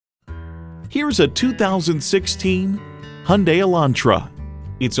Here's a 2016 Hyundai Elantra.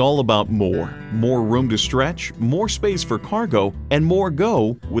 It's all about more room to stretch, more space for cargo, and more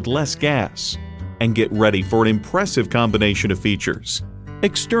go with less gas. And get ready for an impressive combination of features: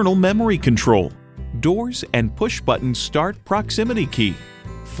 external memory control, doors and push-button start proximity key,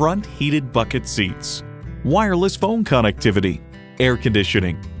 front heated bucket seats, wireless phone connectivity, air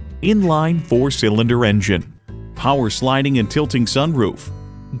conditioning, inline 4-cylinder engine, power sliding and tilting sunroof,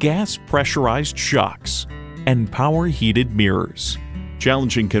 gas pressurized shocks, and power heated mirrors.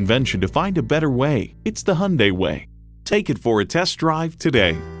 Challenging convention to find a better way. It's the Hyundai way. Take it for a test drive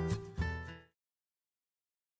today.